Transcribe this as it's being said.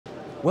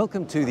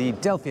Welcome to the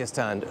Delphia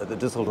stand at the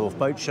Düsseldorf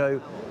Boat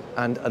Show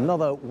and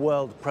another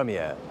world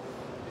premiere.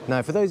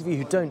 Now, for those of you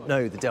who don't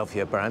know the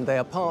Delphia brand, they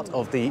are part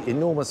of the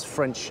enormous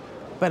French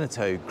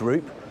Beneteau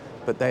group,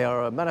 but they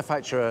are a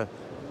manufacturer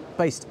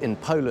based in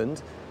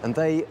Poland, and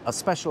they are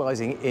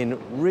specialising in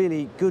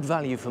really good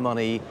value for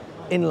money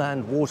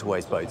inland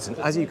waterways boats. And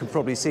as you can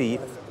probably see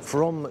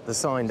from the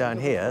sign down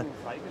here,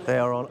 they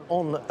are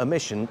on a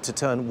mission to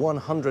turn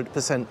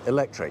 100%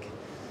 electric.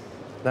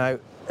 Now,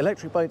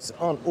 electric boats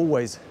aren't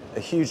always a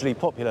hugely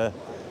popular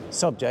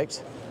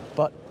subject,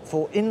 but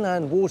for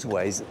inland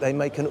waterways, they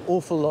make an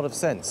awful lot of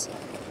sense.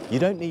 You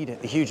don't need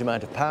a huge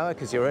amount of power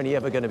because you're only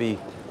ever going to be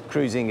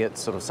cruising at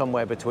sort of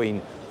somewhere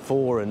between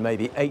 4 and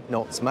maybe 8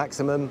 knots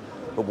maximum.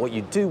 But what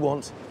you do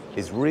want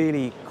is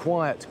really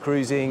quiet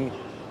cruising,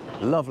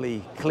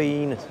 lovely,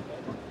 clean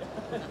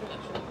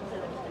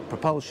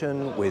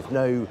propulsion with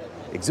no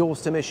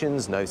exhaust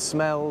emissions, no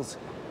smells,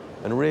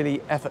 and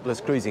really effortless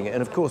cruising.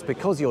 And of course,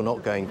 because you're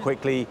not going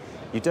quickly,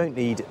 you don't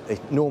need an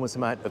enormous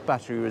amount of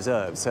battery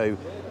reserve. So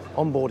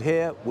on board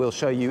here, we'll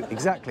show you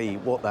exactly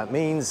what that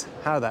means,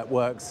 how that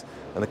works,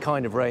 and the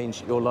kind of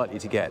range you're likely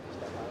to get.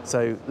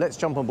 So let's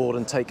jump on board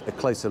and take a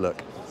closer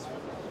look.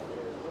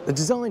 The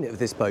design of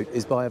this boat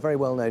is by a very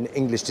well-known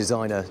English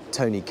designer,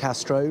 Tony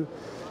Castro,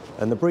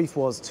 and the brief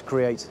was to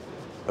create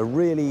a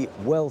really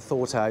well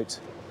thought out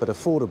but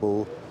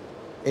affordable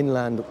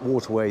inland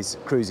waterways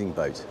cruising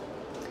boat.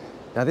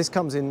 Now, this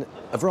comes in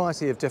a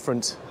variety of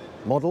different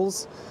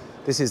models.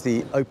 This is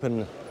the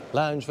open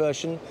lounge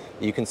version.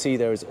 You can see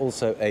there is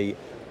also a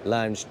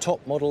lounge top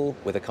model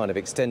with a kind of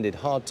extended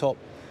hard top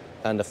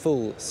and a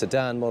full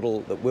sedan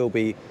model that will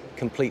be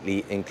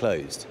completely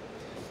enclosed.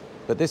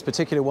 But this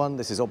particular one,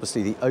 this is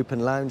obviously the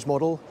open lounge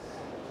model.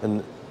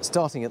 And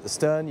starting at the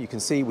stern, you can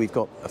see we've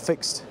got a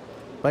fixed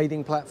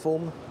bathing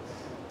platform.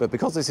 But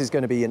because this is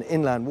going to be an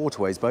inland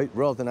waterways boat,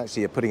 rather than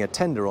actually putting a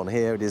tender on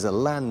here, it is a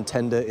land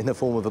tender in the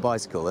form of a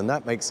bicycle. And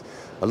that makes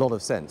a lot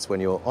of sense. When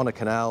you're on a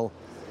canal,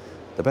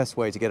 the best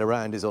way to get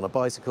around is on a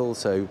bicycle.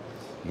 So you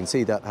can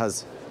see that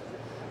has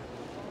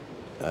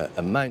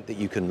a mount that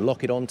you can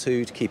lock it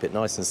onto to keep it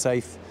nice and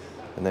safe.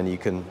 And then you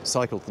can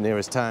cycle to the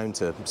nearest town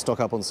to stock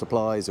up on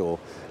supplies or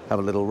have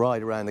a little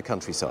ride around the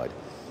countryside.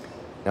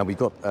 Now, we've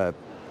got an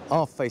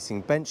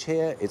aft-facing bench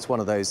here. It's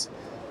one of those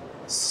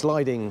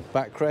sliding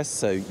backrests,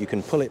 so you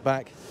can pull it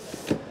back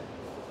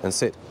and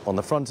sit on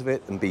the front of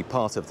it and be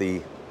part of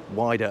the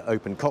wider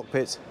open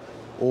cockpit,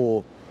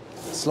 or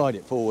slide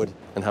it forward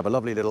and have a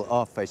lovely little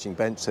aft-facing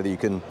bench so that you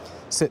can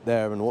sit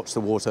there and watch the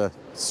water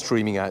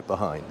streaming out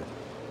behind.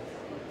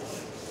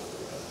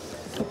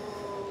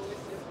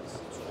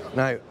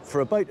 Now,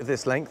 for a boat of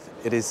this length,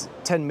 it is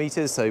 10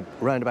 metres, so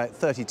around about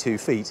 32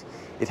 feet.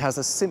 It has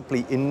a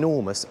simply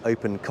enormous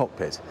open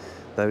cockpit.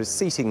 There is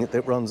seating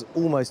that runs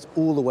almost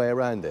all the way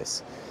around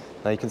this.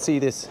 Now, you can see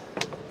this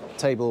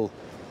table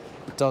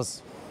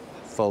does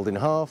fold in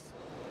half,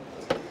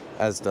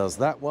 as does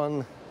that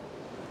one.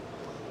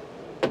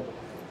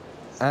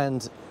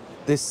 And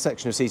this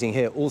section of seating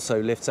here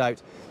also lifts out.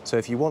 So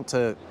if you want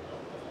to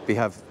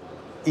have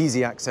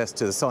easy access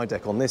to the side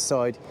deck on this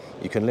side,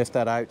 you can lift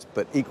that out,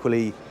 but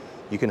equally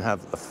you can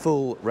have a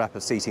full wrap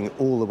of seating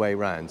all the way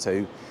around.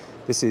 So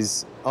this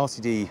is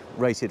RCD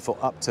rated for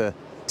up to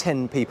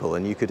 10 people,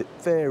 and you could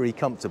very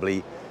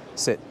comfortably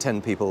sit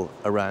 10 people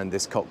around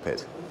this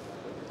cockpit.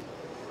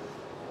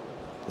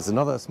 There's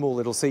another small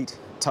little seat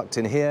tucked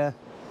in here,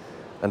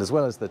 and as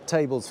well as the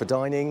tables for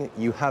dining,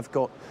 you have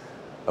got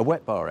a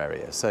wet bar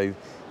area. So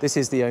this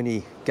is the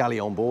only galley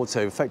on board,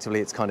 so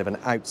effectively it's kind of an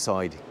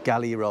outside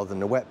galley rather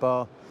than a wet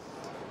bar.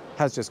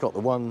 Has just got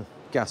the one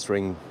gas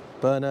ring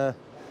burner.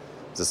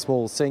 There's a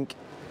small sink,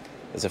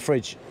 there's a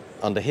fridge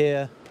under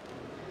here,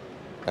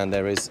 and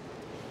there is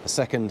a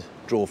second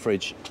drawer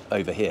fridge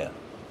over here.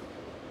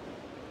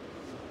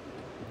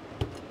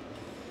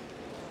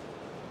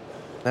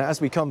 Now,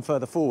 as we come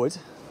further forward,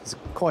 there's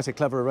quite a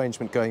clever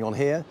arrangement going on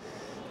here.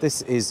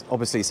 This is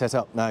obviously set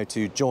up now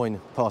to join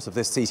part of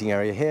this seating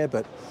area here,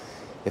 but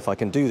if I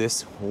can do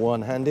this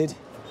one-handed,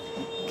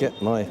 get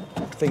my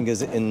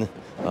fingers in,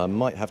 I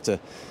might have to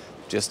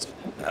just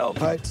help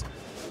out.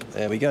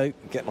 There we go,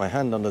 get my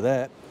hand under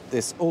there.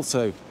 This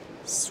also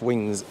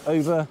swings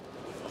over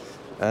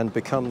and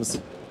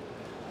becomes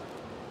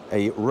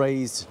a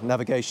raised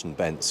navigation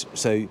bench.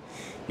 So you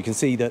can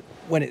see that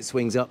when it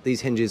swings up, these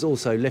hinges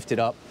also lift it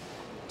up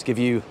to give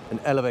you an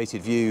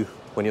elevated view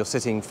when you're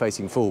sitting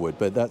facing forward.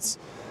 But that's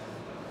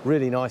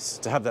really nice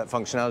to have that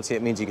functionality.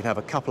 It means you can have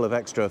a couple of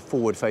extra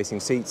forward-facing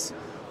seats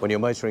when you're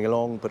motoring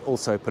along, but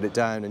also put it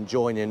down and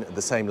join in at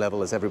the same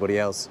level as everybody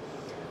else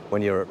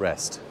when you're at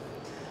rest.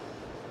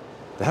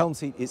 The helm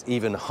seat is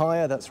even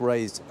higher. That's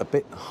raised a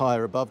bit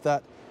higher above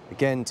that,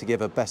 again to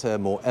give a better,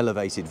 more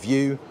elevated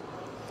view.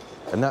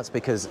 And that's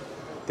because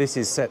this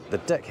is set, the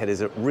deck head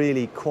is at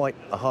really quite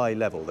a high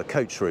level. The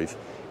coach roof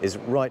is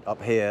right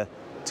up here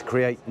to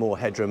create more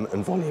headroom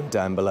and volume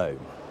down below.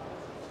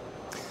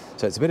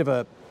 So it's a bit of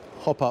a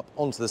hop up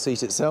onto the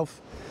seat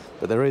itself,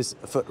 but there is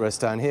a footrest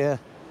down here.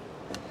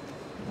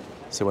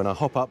 So when I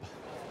hop up,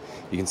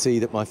 you can see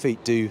that my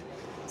feet do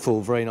fall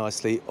very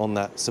nicely on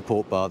that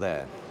support bar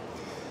there.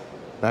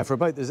 Now, for a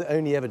boat that's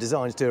only ever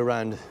designed to do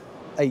around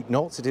 8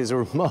 knots, it is a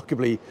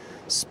remarkably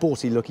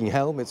sporty looking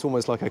helm. It's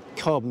almost like a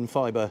carbon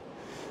fibre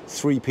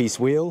 3-piece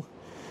wheel.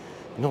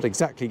 Not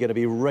exactly going to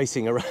be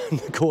racing around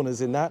the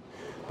corners in that,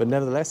 but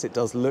nevertheless it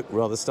does look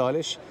rather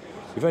stylish.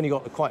 We've only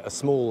got quite a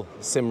small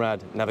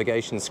Simrad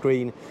navigation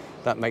screen.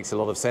 That makes a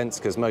lot of sense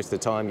because most of the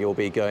time you'll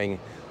be going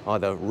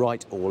either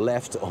right or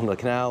left on the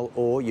canal,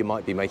 or you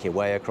might be making your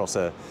way across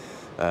a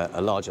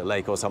larger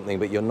lake or something,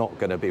 but you're not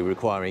going to be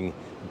requiring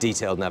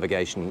detailed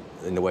navigation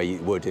in the way you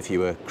would if you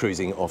were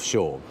cruising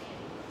offshore.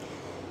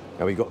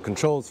 Now, we've got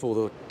controls for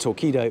the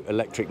Torqeedo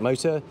electric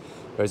motor.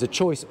 There's a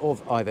choice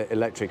of either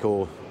electric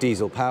or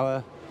diesel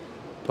power,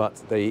 but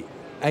the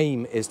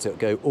aim is to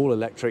go all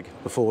electric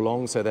before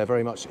long, so they're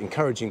very much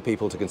encouraging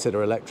people to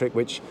consider electric,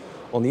 which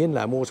on the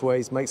inland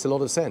waterways makes a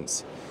lot of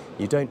sense.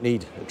 You don't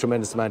need a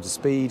tremendous amount of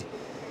speed,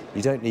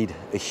 you don't need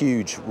a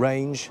huge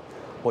range.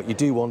 What you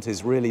do want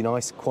is really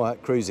nice,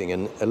 quiet cruising,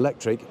 and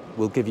electric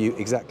will give you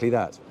exactly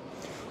that.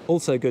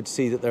 Also good to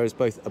see that there is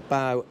both a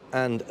bow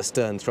and a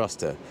stern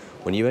thruster.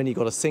 When you only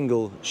got a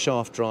single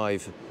shaft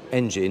drive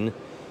engine,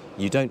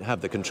 you don't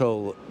have the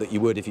control that you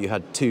would if you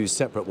had 2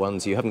 separate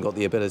ones. You haven't got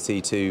the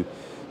ability to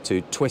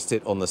twist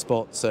it on the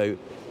spot, so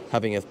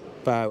having a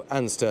bow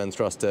and stern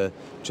thruster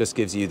just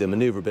gives you the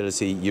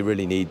manoeuvrability you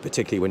really need,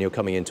 particularly when you're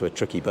coming into a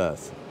tricky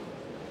berth.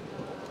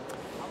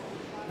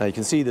 Now, you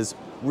can see there's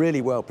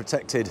really well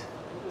protected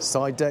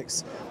side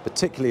decks,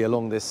 particularly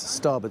along this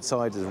starboard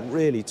side. There's a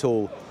really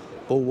tall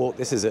bulwark.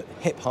 This is at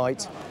hip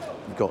height.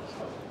 You've got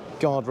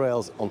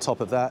guardrails on top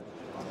of that.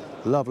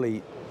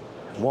 Lovely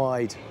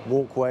wide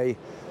walkway.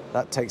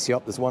 That takes you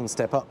up. There's one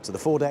step up to the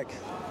foredeck.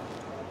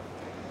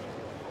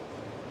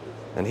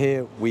 And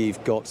here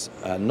we've got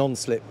a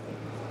non-slip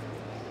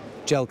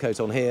gel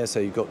coat on here, so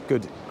you've got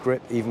good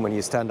grip even when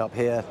you stand up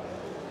here.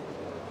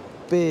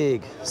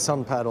 Big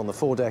sun pad on the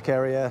foredeck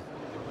area.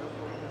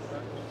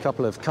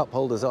 Couple of cup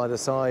holders either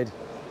side,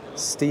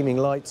 steaming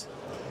light,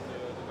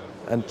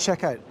 and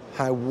check out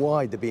how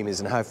wide the beam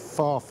is and how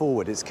far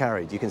forward it's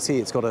carried. You can see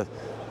it's got a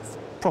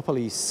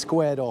properly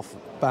squared off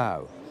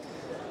bow,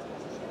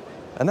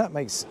 and that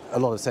makes a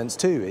lot of sense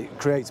too. It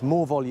creates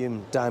more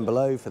volume down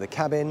below for the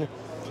cabin.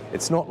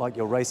 It's not like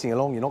you're racing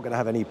along. You're not going to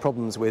have any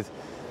problems with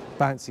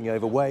bouncing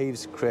over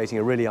waves, creating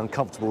a really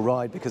uncomfortable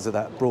ride because of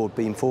that broad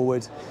beam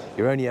forward.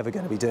 You're only ever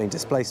going to be doing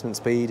displacement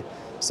speed,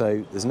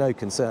 so there's no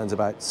concerns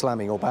about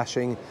slamming or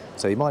bashing,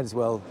 so you might as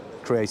well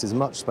create as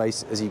much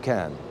space as you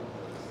can.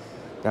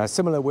 Now,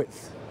 similar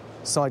width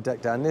side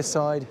deck down this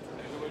side,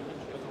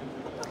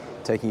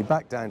 taking you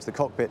back down to the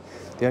cockpit.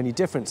 The only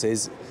difference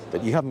is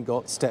that you haven't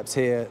got steps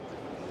here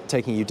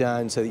taking you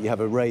down so that you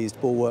have a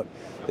raised bulwark.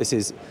 This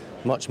is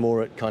much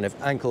more at kind of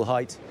ankle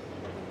height,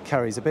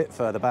 carries a bit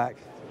further back,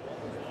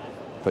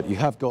 but you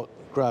have got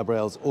grab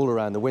rails all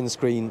around the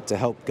windscreen to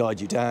help guide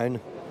you down,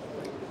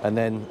 and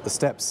then the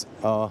steps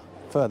are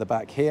further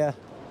back here,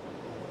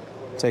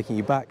 taking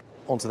you back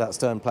onto that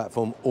stern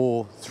platform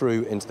or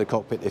through into the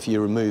cockpit if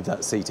you remove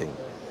that seating.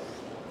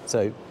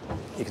 So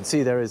you can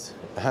see there is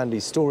a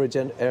handy storage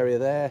area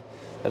there.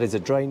 That is a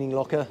draining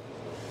locker,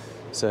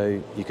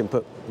 so you can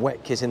put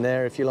wet kit in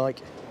there if you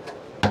like.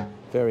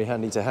 Very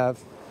handy to have.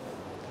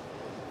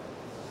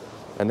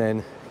 And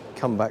then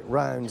come back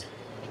round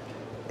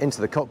into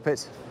the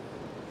cockpit,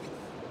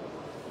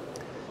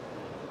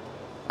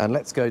 and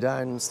let's go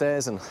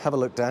downstairs and have a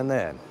look down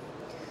there.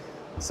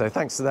 So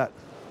thanks to that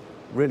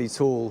really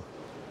tall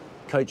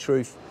coach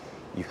roof,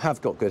 you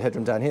have got good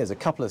headroom down here. There's a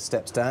couple of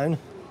steps down,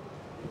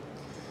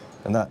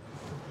 and that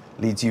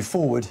leads you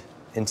forward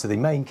into the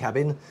main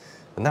cabin,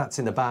 and that's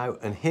in the bow,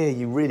 and here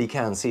you really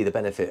can see the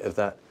benefit of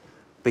that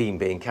beam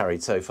being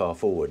carried so far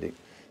forward.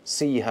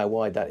 See how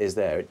wide that is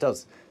there. It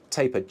does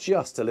taper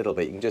just a little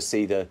bit. You can just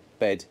see the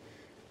bed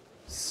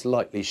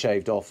slightly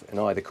shaved off in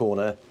either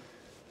corner.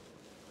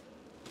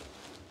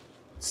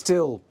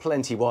 Still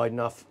plenty wide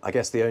enough. I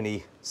guess the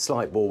only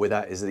slight bore with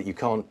that is that you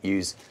can't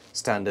use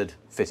standard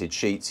fitted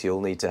sheets. You'll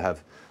need to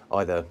have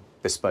either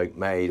bespoke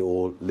made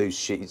or loose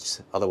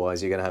sheets,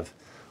 otherwise you're going to have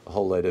a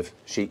whole load of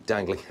sheet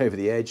dangling over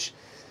the edge.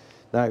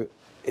 Now,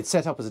 it's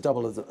set up as a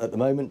double at the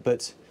moment,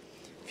 but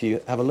if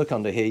you have a look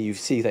under here, you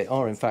see they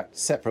are in fact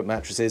separate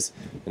mattresses,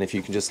 and if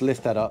you can just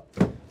lift that up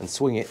and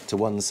swing it to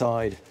one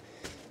side,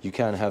 you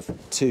can have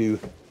 2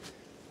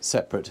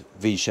 separate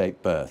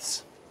V-shaped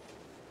berths.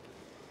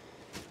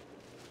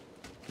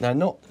 Now,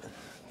 not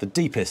the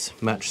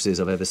deepest mattresses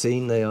I've ever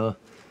seen. They are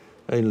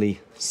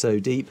only so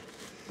deep,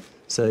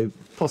 so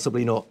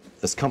possibly not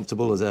as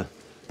comfortable as a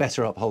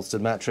better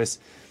upholstered mattress.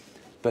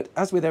 But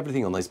as with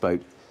everything on this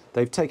boat,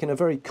 they've taken a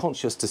very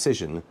conscious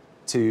decision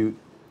to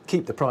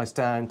keep the price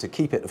down, to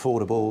keep it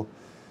affordable,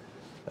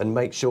 and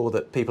make sure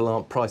that people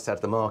aren't priced out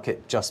of the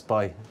market just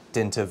by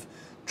dint of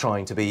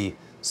trying to be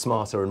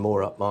smarter and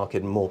more upmarket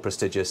and more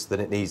prestigious than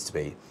it needs to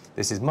be.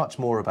 This is much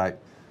more about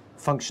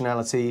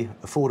functionality,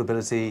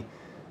 affordability,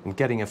 and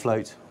getting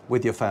afloat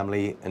with your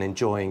family and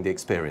enjoying the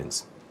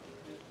experience.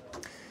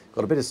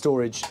 Got a bit of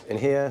storage in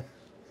here,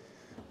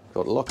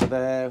 got a locker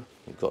there,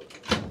 we've got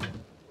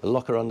a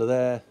locker under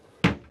there,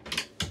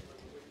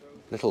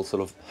 little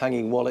sort of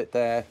hanging wallet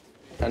there,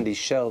 handy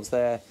shelves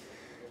there.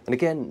 And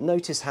again,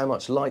 notice how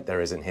much light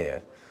there is in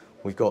here.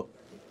 We've got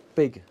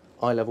big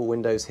eye-level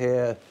windows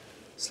here,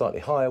 slightly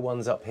higher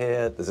ones up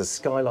here. There's a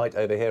skylight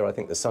over here. I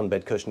think the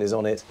sunbed cushion is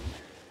on it.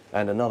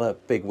 And another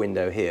big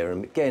window here.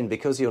 And again,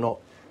 because you're not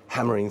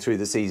hammering through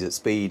the seas at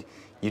speed,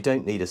 you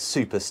don't need a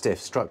super stiff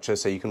structure,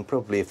 so you can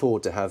probably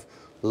afford to have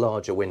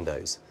larger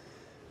windows.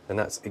 And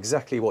that's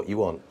exactly what you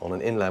want on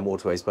an inland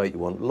waterways boat. You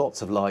want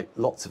lots of light,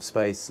 lots of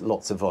space,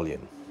 lots of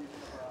volume.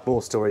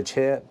 More storage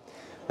here.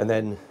 And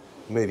then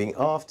moving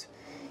aft,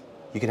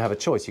 you can have a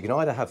choice. You can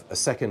either have a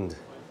second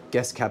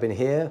guest cabin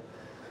here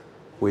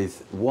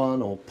with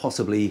one or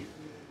possibly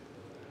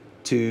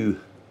two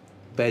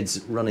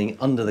beds running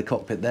under the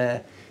cockpit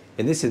there.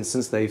 In this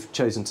instance, they've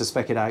chosen to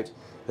spec it out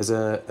as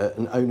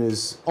an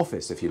owner's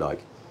office, if you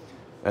like.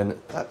 And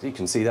that, you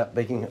can see that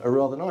making a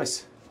rather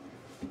nice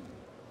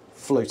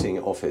floating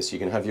office. You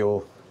can have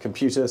your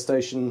computer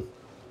station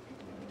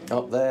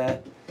up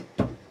there,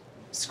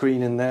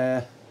 screen in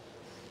there.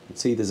 You can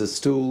see there's a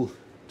stool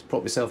to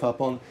prop yourself up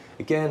on.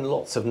 Again,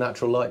 lots of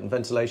natural light and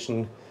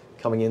ventilation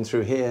coming in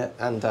through here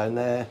and down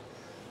there.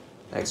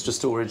 Extra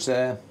storage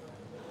there.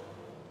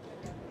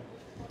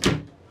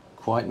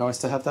 Quite nice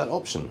to have that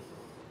option.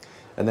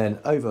 And then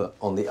over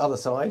on the other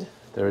side,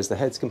 there is the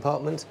heads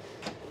compartment.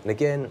 And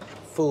again,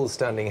 full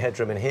standing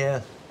headroom in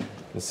here. You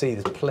can see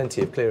there's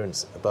plenty of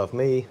clearance above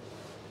me.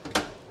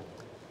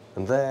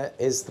 And there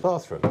is the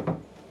bathroom.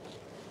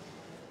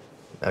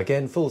 Now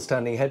again, full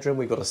standing headroom.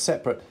 We've got a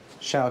separate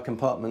shower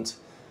compartment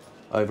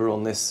over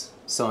on this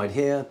side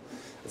here.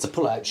 It's a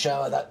pull-out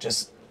shower that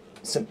just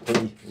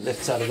simply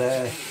lifts out of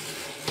there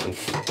and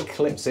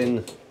clips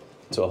in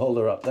to a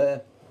holder up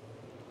there.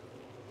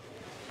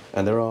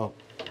 And there are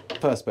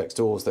perspex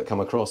doors that come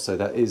across, so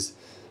that is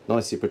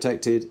nicely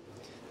protected.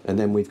 And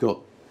then we've got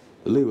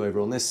the loo over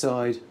on this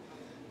side,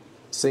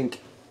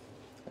 sink,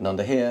 and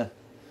under here,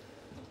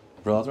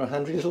 rather a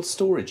handy little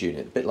storage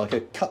unit, a bit like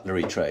a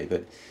cutlery tray,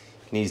 but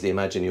you can easily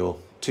imagine your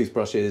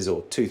toothbrushes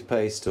or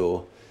toothpaste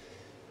or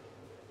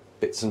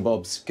bits and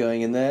bobs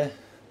going in there.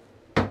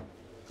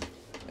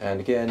 And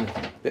again,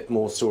 a bit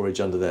more storage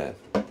under there.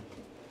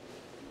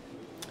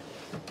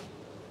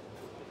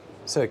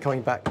 So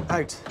coming back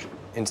out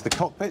into the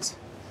cockpit,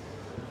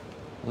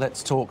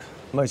 let's talk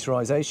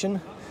motorization.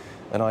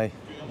 And I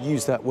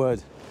use that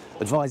word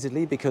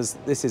advisedly because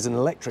this is an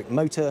electric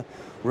motor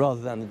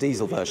rather than the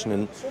diesel version,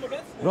 and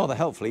rather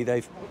helpfully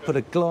they've put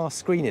a glass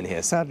screen in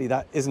here. Sadly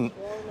that isn't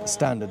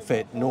standard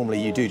fit.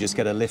 Normally you do just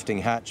get a lifting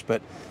hatch,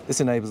 but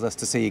this enables us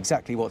to see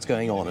exactly what's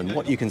going on. And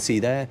what you can see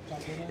there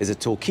is a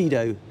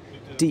Torqeedo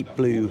deep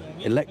blue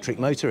electric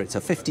motor. It's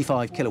a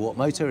 55 kilowatt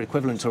motor,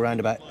 equivalent to around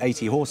about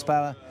 80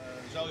 horsepower.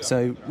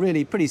 So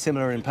really pretty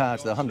similar in power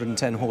to the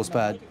 110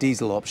 horsepower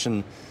diesel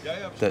option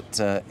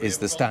that is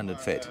the standard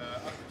fit.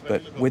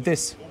 But with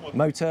this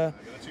motor,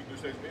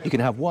 you can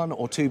have one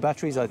or two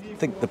batteries. I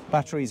think the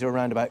batteries are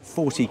around about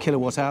 40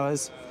 kilowatt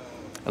hours.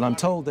 And I'm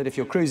told that if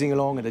you're cruising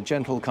along at a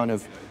gentle kind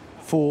of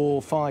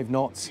 4-5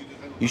 knots,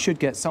 you should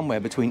get somewhere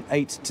between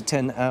 8 to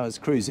 10 hours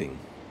cruising.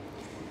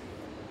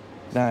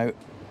 Now,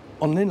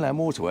 on an inland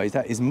waterways,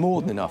 that is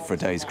more than enough for a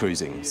day's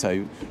cruising.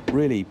 So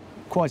really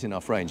quite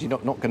enough range. You're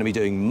not going to be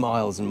doing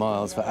miles and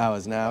miles for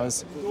hours and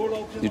hours.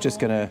 You're just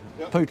going to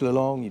poodle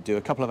along. You do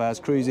a couple of hours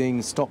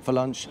cruising, stop for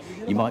lunch.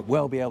 You might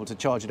well be able to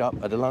charge it up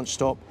at a lunch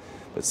stop,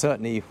 but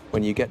certainly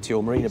when you get to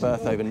your marina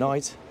berth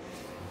overnight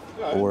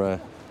or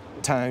a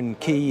town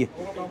quay,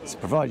 it's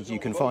provided you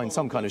can find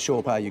some kind of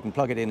shore power, you can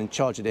plug it in and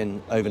charge it in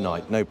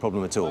overnight, no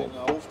problem at all.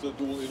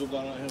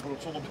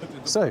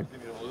 So,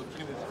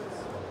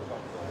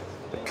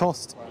 the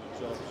cost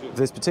of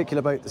this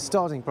particular boat, the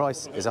starting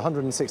price is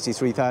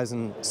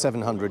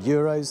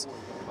 €163,700.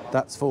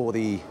 That's for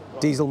the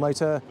diesel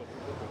motor,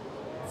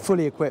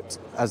 fully equipped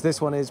as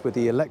this one is with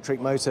the electric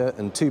motor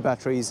and two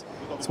batteries.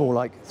 It's more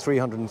like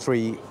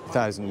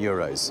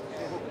 €303,000.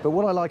 But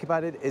what I like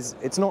about it is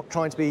it's not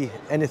trying to be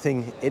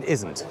anything it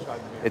isn't.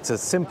 It's a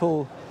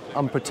simple,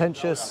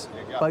 unpretentious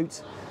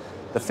boat.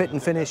 The fit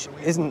and finish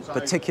isn't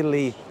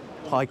particularly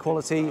high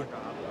quality.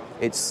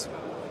 It's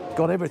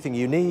got everything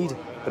you need,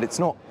 but it's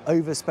not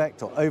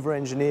over-spec'd or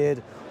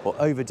over-engineered or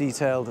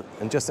over-detailed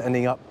and just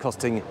ending up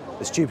costing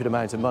a stupid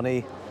amount of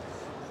money.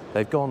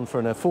 They've gone for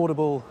an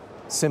affordable,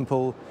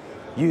 simple,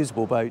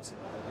 usable boat,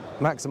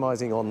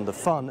 maximising on the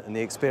fun and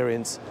the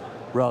experience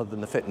rather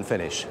than the fit and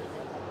finish.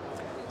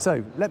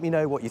 So let me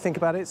know what you think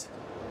about it.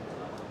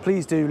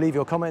 Please do leave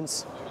your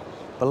comments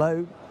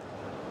below.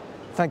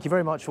 Thank you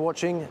very much for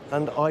watching,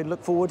 and I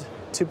look forward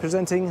to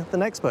presenting the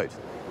next boat.